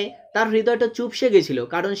 মানে তার হৃদয়টা চুপসে গেছিল,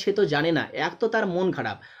 কারণ সে তো জানে না, এক তো তার মন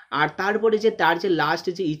খারাপ আর তারপরে যে তার যে লাস্ট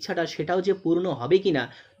যে ইচ্ছাটা সেটাও যে পূর্ণ হবে কি না।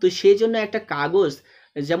 তো সেই জন্য একটা কাগজ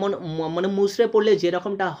যেমন মানে মুছড়ে পড়লে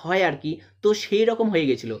যেরকমটা হয় আর কি, তো সেই রকম হয়ে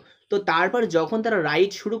গেছিলো। তো তারপর যখন তারা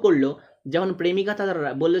রাইড শুরু করলো, যখন প্রেমিকা তারা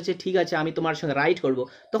বললো যে ঠিক আছে আমি তোমার সঙ্গে রাইড করব,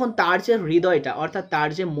 তখন তার যে হৃদয়টা অর্থাৎ তার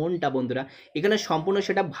যে মনটা বন্ধুরা এখানে সম্পূর্ণ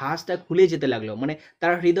সেটা ভাঁজটা খুলে যেতে লাগলো, মানে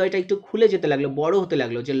তার হৃদয়টা একটু খুলে যেতে লাগলো, বড় হতে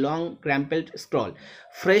লাগলো, যে long ক্র্যাম্পেলড scroll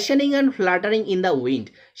ফ্রেশনিং and flattering in the wind,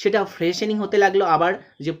 সেটা ফ্রেশনিং হতে লাগলো, আবার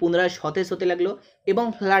যে পুনরায় সতেজ হতে লাগলো, এবং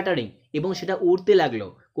ফ্ল্যাটারিং এবং সেটা উড়তে লাগলো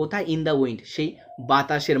কোথায়, ইন দ্য উইন্ড সেই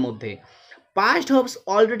বাতাসের মধ্যে। পাস্ট হোপস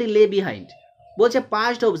অলরেডি লে বিহাইন্ড, বলছে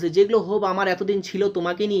পাস্ট হোপস যেগুলো হোপ আমার এতদিন ছিল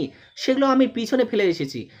তোমাকে নিয়ে সেগুলো আমি পিছনে ফেলে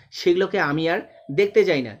এসেছি, সেগুলোকে আমি আর দেখতে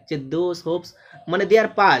যাই না, যে দোজ হোপস মানে দে আর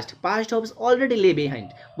পাস্ট হোপস অলরেডি লে বিহাইন্ড,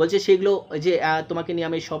 বলছে সেগুলো যে তোমাকে নিয়ে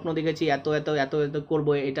আমি স্বপ্ন দেখেছি এত এত এত এত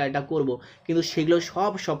করবো এটা এটা করবো, কিন্তু সেগুলো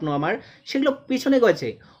সব স্বপ্ন আমার সেগুলো পিছনে গেছে।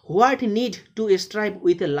 What need to strive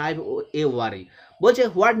with a life এ ওয়ারি, বলছে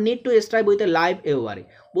what need to strive with a life এ ওয়ারি,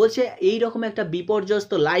 বলছে এইরকম একটা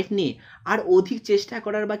বিপর্যস্ত লাইফ নিয়ে আর অধিক চেষ্টা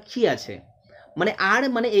করার বা কী আছে, মানে আর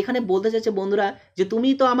মানে এখানে বলতে চাইছে বন্ধুরা যে তুমি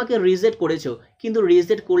তো আমাকে রিজেক্ট করেছো, কিন্তু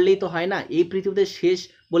রিজেক্ট করলেই তো হয় না, এই পৃথিবীতে শেষ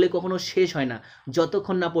বলে কখনো শেষ হয় না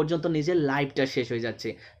যতক্ষণ না পর্যন্ত নিজের লাইফটা শেষ হয়ে যাচ্ছে।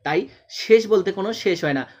 তাই শেষ বলতে কোনো শেষ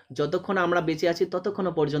হয় না, যতক্ষণ আমরা বেঁচে আছি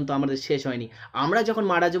ততক্ষণও পর্যন্ত আমাদের শেষ হয়নি, আমরা যখন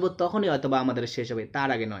মারা যাবো তখনই হয়তো বা আমাদের শেষ হবে, তার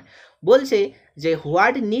আগে নয়। বলছে যে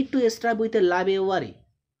what need to strive with a লাভ এ ওয়ারি,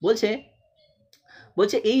 বলছে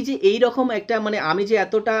বলছে এই যে এই রকম একটা মানে আমি যে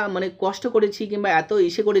এতটা মানে কষ্ট করেছি কিংবা এত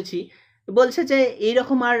ইসে করেছি, বলছে যে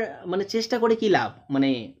এইরকম আর মানে চেষ্টা করে কি লাভ, মানে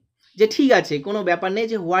যে ঠিক আছে কোনো ব্যাপার নেই,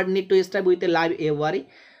 যে what need to strive with a live এ ওয়ারি।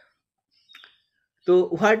 তো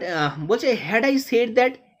হোয়াট বলছে had I said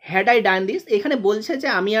that had I done this, এখানে বলছে যে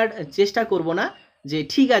আমি আর চেষ্টা করব না, যে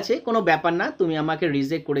ঠিক আছে কোনো ব্যাপার না তুমি আমাকে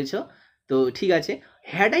রিজেক্ট করেছো, তো ঠিক আছে।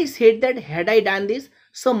 Had I said that had I done this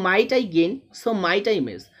so might I gain so might I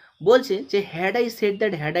miss, বলছে যে had I said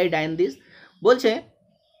that had I done this, বলছে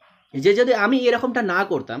যে যদি আমি এরকমটা না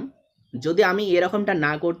করতাম, যদি আমি এরকমটা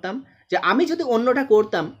না করতাম, যে আমি যদি অন্যটা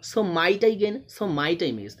করতাম so might I gain so might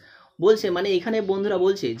I miss, বলছে মানে এখানে বন্ধুরা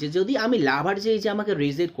বলছে যে যদি আমি লাভার যে এই যে আমাকে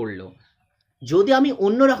রিজেক্ট করলো, যদি আমি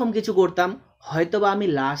অন্যরকম কিছু করতাম হয়তো বা আমি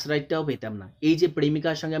লাস্ট রাইডটাও পেতাম না, এই যে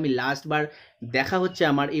প্রেমিকার সঙ্গে আমি লাস্টবার দেখা হচ্ছে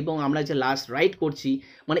আমার এবং আমরা যে লাস্ট রাইড করছি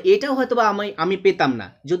মানে এটাও হয়তো বা আমি পেতাম না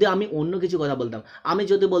যদি আমি অন্য কিছু কথা বলতাম। আমি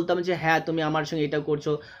যদি বলতাম যে হ্যাঁ তুমি আমার সঙ্গে এটা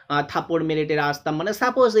করছো, থাপ্পড় মেরে টেরে আসতাম, মানে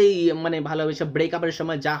সাপোজ এই মানে ভালোবেসে ব্রেকআপের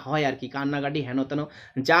সময় যা হয় আর কি, কান্নাকাটি হেন তেন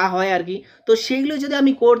যা হয় আর কি, তো সেগুলো যদি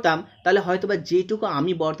আমি করতাম তাহলে হয়তো বা যেটুকু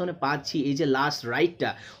আমি বর্তমানে পাচ্ছি এই যে লাস্ট রাইডটা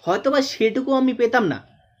হয়তো বা সেটুকু আমি পেতাম না,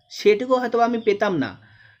 সেটুকু হয়তো আমি পেতাম না।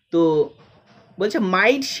 তো বলছে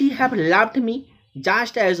মাইট she have loved me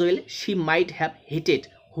just as well she might have hated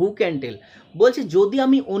who can tell, বলছে যদি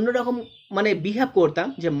আমি অন্যরকম মানে বিহেভ করতাম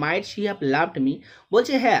যে মাইট শি হ্যাভ লাভড মি,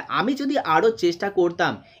 বলছে হ্যাঁ আমি যদি আরও চেষ্টা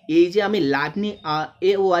করতাম, এই যে আমি লাভ নিয়ে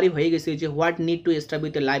এ ওয়ারি হয়ে গেছি যে what need to start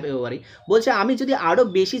with live এ ওয়ারি, বলছে আমি যদি আরও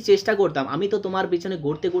বেশি চেষ্টা করতাম, আমি তো তোমার পিছনে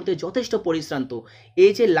ঘুরতে ঘুরতে যথেষ্ট পরিশ্রান্ত,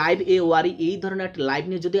 এই যে লাইভ এ ওয়ারি এই ধরনের একটা লাইভ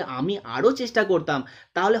নিয়ে যদি আমি আরও চেষ্টা করতাম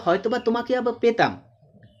তাহলে হয়তোবা তোমাকে আবার পেতাম,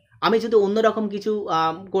 আমি যদি অন্যরকম কিছু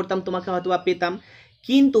করতাম তোমাকে হয়তো বা পেতাম,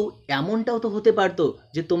 কিন্তু এমনটাও তো হতে পারতো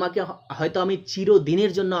যে তোমাকে হয়তো আমি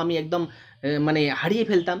চিরদিনের জন্য আমি একদম মানে হারিয়ে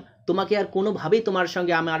ফেলতাম, তোমাকে আর কোনোভাবেই তোমার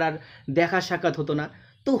সঙ্গে আমার আর দেখা সাক্ষাৎ হতো না।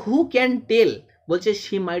 তো হু ক্যান টেল, বলছে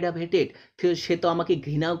শি মাইড হ্যাভ হেটেড, সে তো আমাকে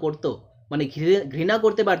ঘৃণাও করতো, মানে ঘৃণা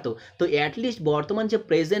করতে পারতো, তো অ্যাটলিস্ট বর্তমান যে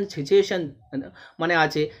প্রেজেন্ট সিচুয়েশন মানে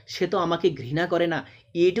আছে সে তো আমাকে ঘৃণা করে না,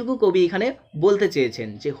 এইটুকু কবি এখানে বলতে চেয়েছেন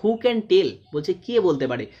যে হু ক্যান টেল, বলছে কে বলতে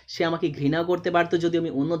পারে সে আমাকে ঘৃণা করতে পারতো যদি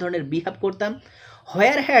আমি অন্য ধরনের বিহেভ করতাম।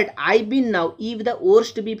 হোয়ার had I been now if the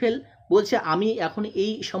worst বিফেল, বলছে আমি এখন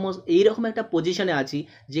এইরকম একটা পজিশনে আছি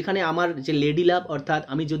যেখানে আমার যে লেডি লাভ অর্থাৎ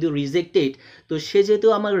আমি যদিও রিজেক্টেড, তো সে যেহেতু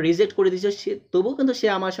আমার রিজেক্ট করে দিয়েছে সে তবুও কিন্তু সে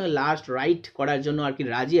আমার সঙ্গে লাস্ট রাইট করার জন্য আর কি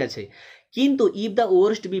রাজি আছে, কিন্তু ইফ দ্য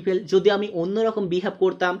ওর্স্ট বিফেল যদি আমি অন্যরকম বিহেভ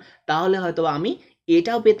করতাম তাহলে হয়তো আমি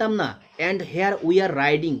এটাও পেতাম না। And here we are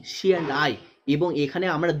riding she and I, এবং এখানে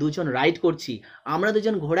আমরা দুজন রাইড করছি, আমরা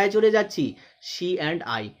দুজন ঘোড়ায় চড়ে যাচ্ছি, শি অ্যান্ড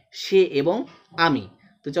আই, সে এবং আমি।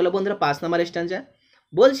 তো চলো বন্ধুরা 5 নাম্বার স্ট্যান্জা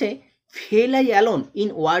বলছে fail I alone in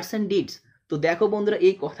words and deeds. তো দেখো বন্ধুরা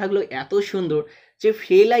এই কথাগুলো এত সুন্দর যে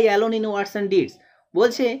fail I alone in words and deeds,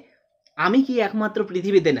 বলছে আমি কি একমাত্র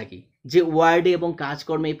পৃথিবীতে নাকি যে ওয়ার্ডে এবং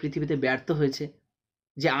কাজকর্মে এই পৃথিবীতে ব্যর্থ হয়েছে,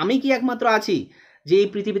 যে আমি কি একমাত্র আছি যে এই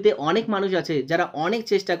পৃথিবীতে অনেক মানুষ আছে যারা অনেক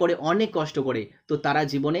চেষ্টা করে অনেক কষ্ট করে তো তারা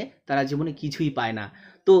জীবনে কিছুই পায় না।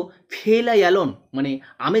 তো ফেল আই অ্যালোন মানে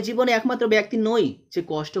আমি জীবনে একমাত্র ব্যক্তি নই যে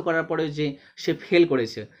কষ্ট করার পরে যে সে ফেল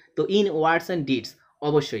করেছে, তো ইন ওয়ার্ডস অ্যান্ড ডিডস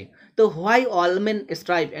অবশ্যই। তো why all men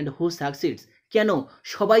strive and who succeeds, কেন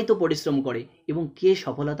সবাই তো পরিশ্রম করে এবং কে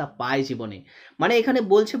সফলতা পায় জীবনে, মানে এখানে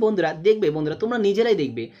বলছে বন্ধুরা দেখবে বন্ধুরা তোমরা নিজেরাই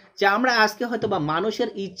দেখবে যে আমরা আজকে হয়তো বা মানুষের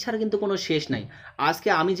ইচ্ছার কিন্তু কোনো শেষ নাই, আজকে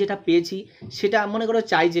আমি যেটা পেয়েছি সেটা মনে করো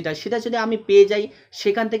চাই যেটা সেটা যদি আমি পেয়ে যাই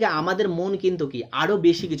সেখান থেকে আমাদের মন কিন্তু কি আরও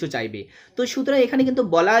বেশি কিছু চাইবে। তো সুতরাং এখানে কিন্তু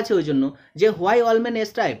বলা আছে ওই জন্য যে হোয়াই অল মেন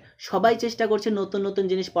স্ট্রাইভ, সবাই চেষ্টা করছে নতুন নতুন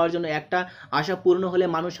জিনিস পাওয়ার জন্য, একটা আশা পূর্ণ হলে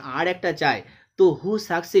মানুষ আর একটা চায়, তো হু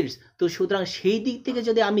সাকসিডস, তো সুতরাং সেই দিক থেকে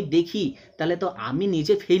যদি আমি দেখি তাহলে তো আমি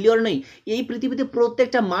নিজে ফেলিওর নই, এই পৃথিবীতে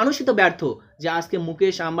প্রত্যেকটা মানুষই তো ব্যর্থ, যে আজকে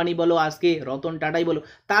মুকেশ আম্বানি বলো আজকে রতন টাটাই বলো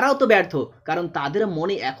তারাও তো ব্যর্থ, কারণ তাদের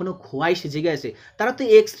মনে এখনো খোয়াইশ জেগে আছে, তারা তো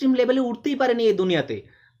এক্সট্রিম লেভেলে উঠতেই পারেনি এই দুনিয়াতে,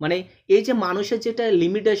 মানে এই যে মানুষের যেটা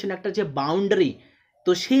লিমিটেশন একটা যে বাউন্ডারি,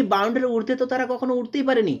 তো সেই বাউন্ডারি উঠতে তো তারা কখনো উঠতেই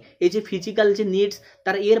পারেনি, এই যে ফিজিক্যাল যে নিডস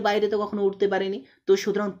তারা এর বাইরে তো কখনো উঠতে পারেনি, তো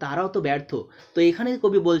সুতরাং তারাও তো ব্যর্থ। তো এখানে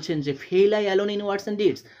কবি বলছেন যে fail I alone in words and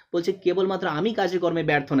deeds, বলছে কেবলমাত্র আমি কাজে কর্মে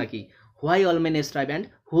ব্যর্থ নাকি, why all men strive and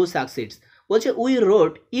who succeeds, বলছে we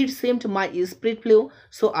road it সেমড my spirit flu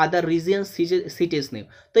so other region cities new.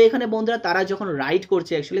 তো এখানে বন্ধুরা তারা যখন রাইড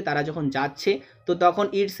করছে অ্যাকচুয়ালি তারা যখন যাচ্ছে তো তখন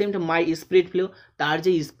ইট সেমড মাই স্পিরিট ফ্লু, তার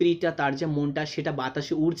যে স্পিরিটটা তার যে মনটা সেটা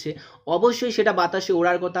বাতাসে উড়ছে, অবশ্যই সেটা বাতাসে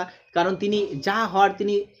ওড়ার কথা, কারণ তিনি যা হওয়ার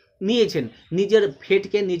তিনি নিয়েছেন, নিজের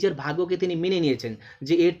ফেটকে নিজের ভাগ্যকে তিনি মেনে নিয়েছেন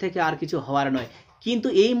যে এর থেকে আর কিছু হওয়ার নয়, কিন্তু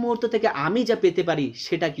এই মুহূর্ত থেকে আমি যা পেতে পারি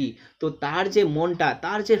সেটা কি, তো তার যে মনটা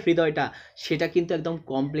তার যে হৃদয়টা সেটা কিন্তু একদম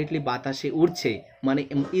কমপ্লিটলি বাতাসে উড়ছে, মানে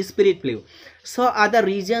স্পিরিট ফ্লু সো আদার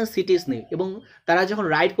রিজিয়ন সিটিস নেই, এবং তারা যখন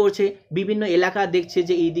রাইড করছে বিভিন্ন এলাকা দেখছে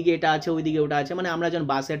যে এইদিকে এটা আছে ওইদিকে ওটা আছে, মানে আমরা যখন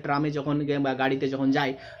বাসে ট্রামে যখন বা গাড়িতে যখন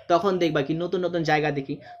যাই তখন দেখবা কি নতুন নতুন জায়গা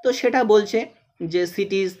দেখি, তো সেটা বলছে যে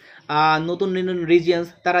সিটিজ নতুন নতুন রিজিয়ন্স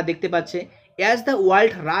তারা দেখতে পাচ্ছে, as the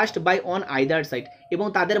world rushed by on either side, এবং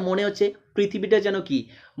তাদের মনে হচ্ছে পৃথিবীটা যেন কি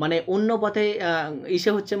মানে অন্য পথে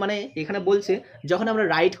ইসে হচ্ছে, মানে এখানে বলছে যখন আমরা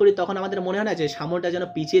রাইড করি তখন আমাদের মনে হয় না যে সামনটা যেন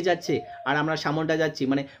পিছিয়ে যাচ্ছে আর আমরা সামনটা যাচ্ছি,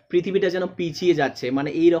 মানে পৃথিবীটা যেন পিছিয়ে যাচ্ছে, মানে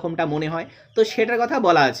এই রকমটা মনে হয়, তো সেটার কথা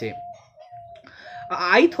বলা আছে।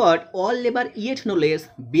 I thought all labour yet no less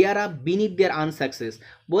bear up beneath there unsuccess,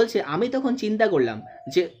 বলছে আমি তখন চিন্তা করলাম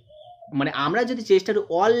যে মানে আমরা যদি চেষ্টা করি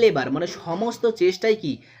অল লেবার মানে সমস্ত চেষ্টাই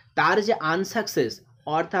কি তার যে আনসাকসেস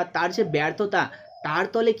অর্থাৎ তার যে ব্যর্থতা তার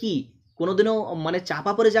তলে কি কোনোদিনও মানে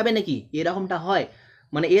চাপা পড়ে যাবে নাকি, এরকমটা হয়,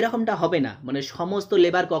 মানে এরকমটা হবে না, মানে সমস্ত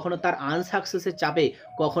লেবার কখনো তার আনসাকসেসের চাপে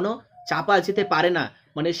কখনো চাপা যেতে পারে না,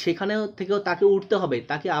 মানে সেখানেও থেকেও তাকে উঠতে হবে,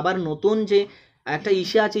 তাকে আবার নতুন যে একটা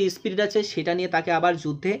ইসে আছে স্পিরিট আছে সেটা নিয়ে তাকে আবার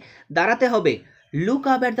যুদ্ধে দাঁড়াতে হবে। Look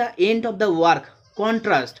up at the end of the work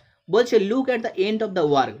contrast, বলছে look at the end of the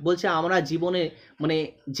work, বলছে আমরা জীবনে মানে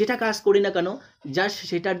যেটা কাজ করি না কেন জাস্ট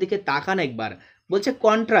সেটার দিকে তাকান একবার, বলছে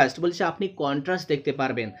কন্ট্রাস্ট, বলছে আপনি কন্ট্রাস্ট দেখতে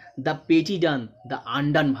পারবেন, দ্য পেটি ডান দ্য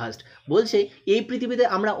আনডান ভাস্ট। বলছে এই পৃথিবীতে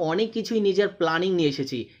আমরা অনেক কিছুই নিজের প্ল্যানিং নিয়ে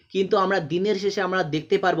এসেছি, কিন্তু আমরা দিনের শেষে আমরা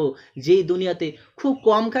দেখতে পারবো যে এই দুনিয়াতে খুব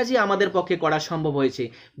কম কাজই আমাদের পক্ষে করা সম্ভব হয়েছে,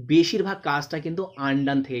 বেশিরভাগ কাজটা কিন্তু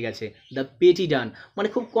আনডান থেকে গেছে, দ্য পেটি ডান, মানে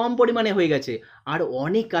খুব কম পরিমাণে হয়ে গেছে, আর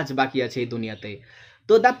অনেক কাজ বাকি আছে এই দুনিয়াতে।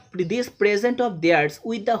 তো this present of there's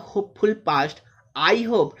with the hopeful past, I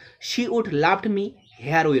hope she would loved me,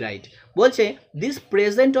 here we write. বলছে this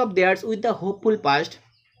present of there's with the hopeful past,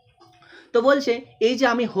 তো বলছে এই যে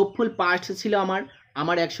আমি হোপফুল পাস্ট ছিল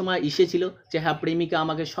আমার এক সময় ছিল যে হ্যাঁ প্রেমিকা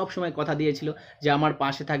আমাকে সব সময় কথা দিয়েছিল যে আমার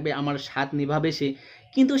পাশে থাকবে, আমার সাথ নিভাবে সে,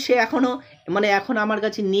 কিন্তু সে এখনও মানে এখন আমার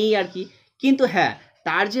কাছে নেই আর কি। কিন্তু হ্যাঁ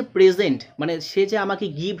তার যে প্রেজেন্ট মানে সে যে আমাকে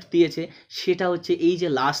গিফট দিয়েছে সেটা হচ্ছে এই যে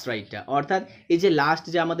লাস্ট রাইডটা, অর্থাৎ এই যে লাস্ট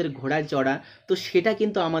যে আমাদের ঘোড়ায় চড়া, তো সেটা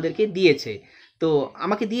কিন্তু আমাদেরকে দিয়েছে, তো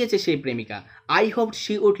আমাকে দিয়েছে সেই প্রেমিকা। I hope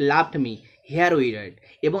she would loved me, here we write,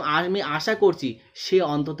 এবং আমি আশা করছি সে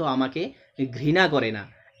অন্তত আমাকে ঘৃণা করে না,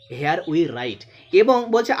 হেয়ার উই রাইট। এবং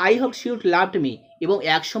বলছে I hope she would loved me, এবং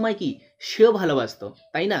এক সময় কি সেও ভালোবাসতো,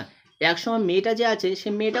 তাই না? এক সময় মেয়েটা যে আছে সে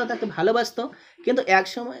মেয়েটাও তাকে ভালোবাসতো, কিন্তু এক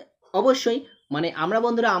সময় অবশ্যই মানে আমরা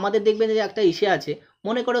বন্ধুরা আমাদের দেখবেন যে একটা ইসে আছে,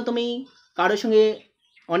 মনে করো তুমি কারোর সঙ্গে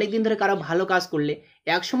অনেক দিন ধরে কারো ভালো কাজ করলে,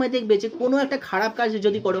 এক সময় দেখবে যে কোনো একটা খারাপ কাজ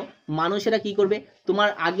যদি করো, মানুষেরা কি করবে, তোমার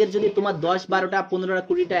আগের যদি তোমার 10-12টা 15টা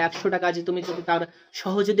 20টা 100টা কাজে তুমি যদি তার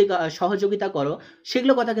সহযোগিতা করো,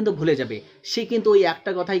 সেগুলো কথা কিন্তু ভুলে যাবে, সে কিন্তু ওই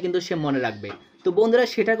একটা কথাই কিন্তু সে মনে রাখবে। তো বন্ধুরা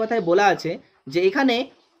সেটার কথাই বলা আছে যে এখানে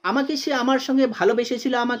আমাকে সে আমার সঙ্গে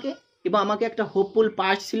ভালোবেসেছিল আমাকে, এবং আমাকে একটা হোপফুল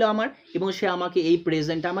পাস্ট ছিল আমার, এবং সে আমাকে এই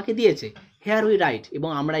প্রেজেন্টটা আমাকে দিয়েছে, হেয়ার উই রাইট, এবং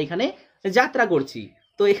আমরা এখানে যাত্রা করছি।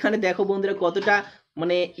 তো এখানে দেখো বন্ধুরা কতটা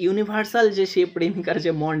মানে ইউনিভার্সাল যে সে প্রেমিকার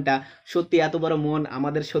যে মনটা, সত্যি এত বড় মন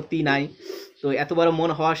আমাদের সত্যি নাই, তো এত বড় মন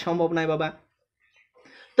হওয়া সম্ভব নয় বাবা।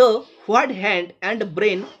 তো what hand and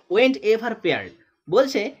brain went ever paired,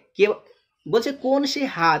 বলছে কে, বলছে কোন সে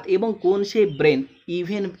হাত এবং কোন সে ব্রেন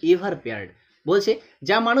ইভেন এভার পেয়ার্ড, বলছে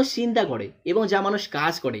যা মানুষ চিন্তা করে এবং যা মানুষ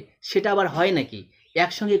কাজ করে সেটা আবার হয় নাকি,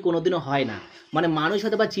 একসঙ্গে কোনোদিনও হয় না। মানে মানুষ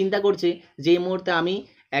হয়তো বা চিন্তা করছে যে এই মুহূর্তে আমি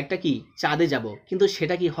একটা কি চাঁদে যাব, কিন্তু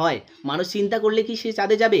সেটা কি হয়? মানুষ চিন্তা করলে কি সে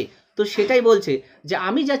চাঁদে যাবে? তো সেটাই বলছে যে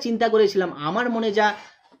আমি যা চিন্তা করেছিলাম, আমার মনে যা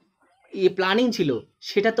প্ল্যানিং ছিল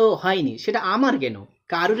সেটা তো হয়নি, সেটা আমার কেন,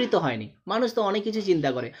 কারোরই তো হয়নি। মানুষ তো অনেক কিছু চিন্তা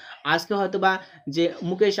করে, আজকে হয়তো বা যে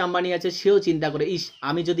মুকেশ আম্বানি আছে সেও চিন্তা করে ইস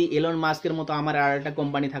আমি যদি এলন মাস্কের মতো আমার আর একটা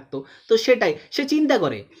কোম্পানি থাকতো, তো সেটাই সে চিন্তা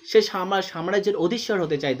করে, সে সাম্রাজ্যের অধীশ্বর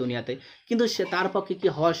হতে চায় দুনিয়াতে, কিন্তু সে তার পক্ষে কি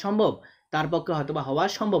হওয়া সম্ভব? তার পক্ষে হয়তো বা হওয়া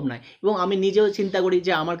সম্ভব নয়। এবং আমি নিজেও চিন্তা করি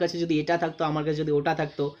যে আমার কাছে যদি এটা থাকতো, আমার কাছে যদি ওটা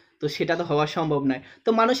থাকতো, তো সেটা তো হওয়া সম্ভব নয়। তো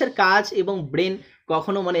মানুষের কাজ এবং ব্রেন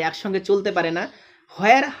কখনো মানে একসঙ্গে চলতে পারে না।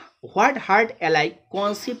 What heart alike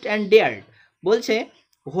concept and ডেয়ার্ড, বলছে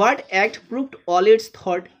what act proved all it's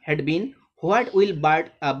thought had been, what will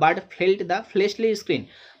bird felt the ফ্লেশলি screen.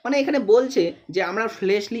 মানে এখানে বলছে যে আমরা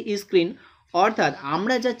ফ্লেশলি স্ক্রিন, অর্থাৎ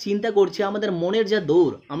আমরা যা চিন্তা করছি, আমাদের মনের যা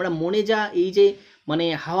দৌড়, আমরা মনে যা এই যে মানে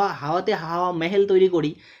হাওয়াতে হাওয়া মেহেল তৈরি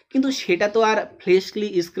করি, কিন্তু সেটা তো আর ফ্লেশলি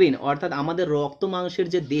স্ক্রিন অর্থাৎ আমাদের রক্ত মাংসের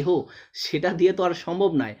যে দেহ, সেটা দিয়ে তো আর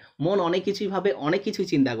সম্ভব নয়। মন অনেক কিছুই ভাবে, অনেক কিছুই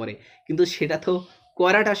চিন্তা করে, কিন্তু সেটা তো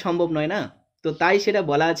করাটা সম্ভব নয় না। তো তাই সেটা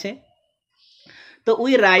বলা আছে। তো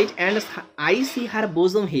we write and I C her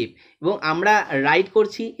বোজম heap, এবং আমরা রাইট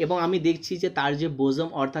করছি এবং আমি দেখছি যে তার যে বোজম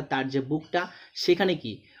অর্থাৎ তার যে বুকটা সেখানে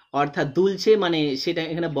কি অর্থাৎ দুলছে, মানে সেটা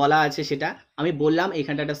এখানে বলা আছে। সেটা আমি বললাম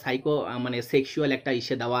এখানটা একটা মানে সেক্সুয়াল একটা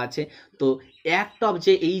ইসে দেওয়া আছে। তো অ্যাক্ট অফ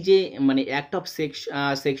যে এই যে মানে অ্যাক্ট অফ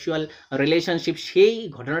সেক্সুয়াল রিলেশনশিপ, সেই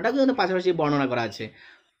ঘটনাটাকে কিন্তু পাশাপাশি বর্ণনা করা আছে।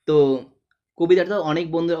 তো কবিতাটা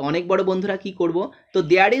অনেক বড় বন্ধুরা কি করব। তো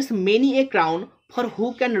there is many a crown for who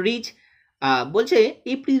can reach, বলছে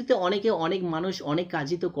এই পৃথিবীতে অনেক মানুষ অনেক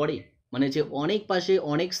কাজই তো করে, মানে যে অনেক পাশে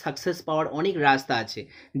অনেক সাকসেস পাওয়ার অনেক রাস্তা আছে।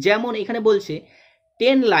 যেমন এখানে বলছে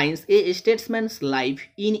 10 lines A স্টেটসম্যানস life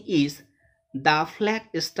in is the flag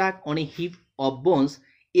Starc on a heap of bones,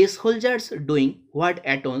 A soldiers doing what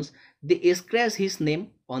অ্যাটন্স, they scratch his name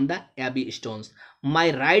on the Abby Stones, my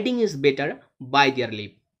riding is better by there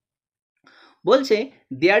leave. বলছে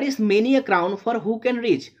there is many a crown for who can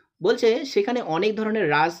reach, বলছে সেখানে অনেক ধরনের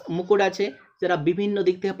রাজ মুকুট আছে যারা বিভিন্ন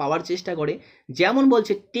দিক থেকে পাওয়ার চেষ্টা করে। যেমন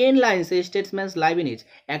বলছে 10 লাইন্স স্টেটসম্যানস লাইভ ইন ইজ,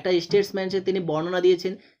 একটা স্টেটসম্যানসে তিনি বর্ণনা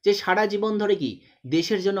দিয়েছেন যে সারা জীবন ধরে কি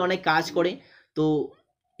দেশের জন্য অনেক কাজ করে, তো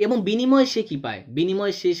এবং বিনিময়ে সে কি পায়,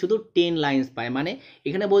 বিনিময়ে সে শুধু 10 লাইন্স পায়। মানে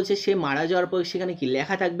এখানে বলছে সে মারা যাওয়ার পর সেখানে কি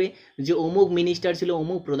লেখা থাকবে যে অমুক মিনিস্টার ছিল,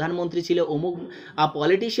 অমুক প্রধানমন্ত্রী ছিল, অমুক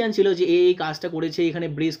পলিটিশিয়ান ছিল যে এই কাজটা করেছে, এখানে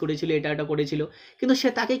ব্রিজ করেছিল, এটা করেছিল, কিন্তু সে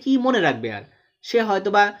তাকে কি মনে রাখবে আর, সে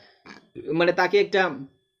হয়তোবা মানে তাকে একটা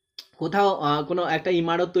কোথাও কোনো একটা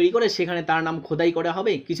ইমারত তৈরি করে সেখানে তার নাম খোদাই করা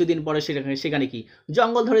হবে, কিছুদিন পরে সেখানে কি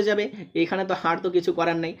জঙ্গল ধরে যাবে, এখানে তো আর তো কিছু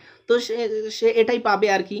করার নেই। তো সে সে এটাই পাবে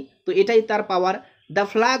আর কি, তো এটাই তার পাওয়ার। The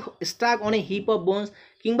flag Starc on a heap of bones,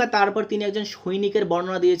 কিংবা তারপর তিনি একজন সৈনিকের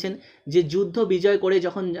বর্ণনা দিয়েছেন যে যুদ্ধ বিজয় করে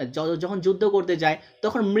যখন যুদ্ধ করতে যায়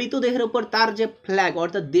তখন মৃতদেহের উপর তার যে ফ্ল্যাগ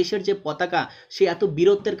অর্থাৎ দেশের যে পতাকা, সে এত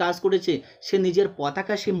বীরত্বের কাজ করেছে, সে নিজের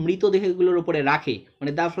পতাকা সে মৃতদেহগুলোর উপরে রাখে,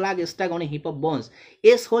 মানে the flag Starc on a heap of bones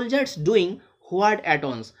A soldiers doing what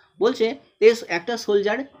অ্যাটনস। বলছে একটা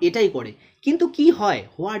সোলজার এটাই করে, কিন্তু কি হয়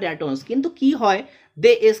হোয়াট অ্যাটনস, কিন্তু কি হয়,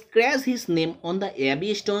 দে scratch his name on the Abby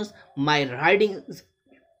Stones, my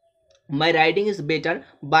riding is better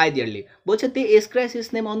by দেয়ারলি। বলছে তে scratch his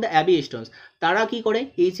name on the Abby Stones, তারা কি করে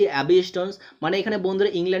এই যে অ্যাবি স্টোনস, মানে এখানে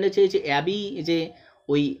বন্ধুরা ইংল্যান্ডের যে অ্যাবি যে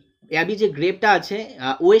ওই অ্যাবি যে গ্রেভটা আছে,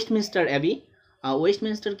 ওয়েস্টমিনস্টার অ্যাবি,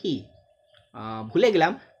 ওয়েস্টমিনস্টার কি ভুলে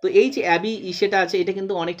গেলাম। তো এই যে অ্যাবি সেটা আছে, এটা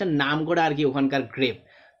কিন্তু অনেকটা নাম করা আর কি ওখানকার গ্রেভ।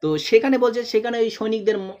 তো সেখানে বলছে সেখানে ওই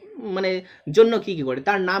সৈনিকদের মানে জন্য কি করে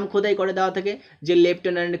তার নাম খোদাই করে দেওয়া থাকে, যে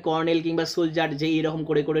লেফটেন্যান্ট কর্নেল কিংবা সোলজার যে এরকম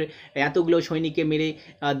করে করে এতগুলো সৈনিককে মেরে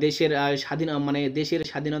দেশের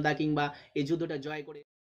স্বাধীনতা কিংবা এই যুদ্ধটা জয় করে।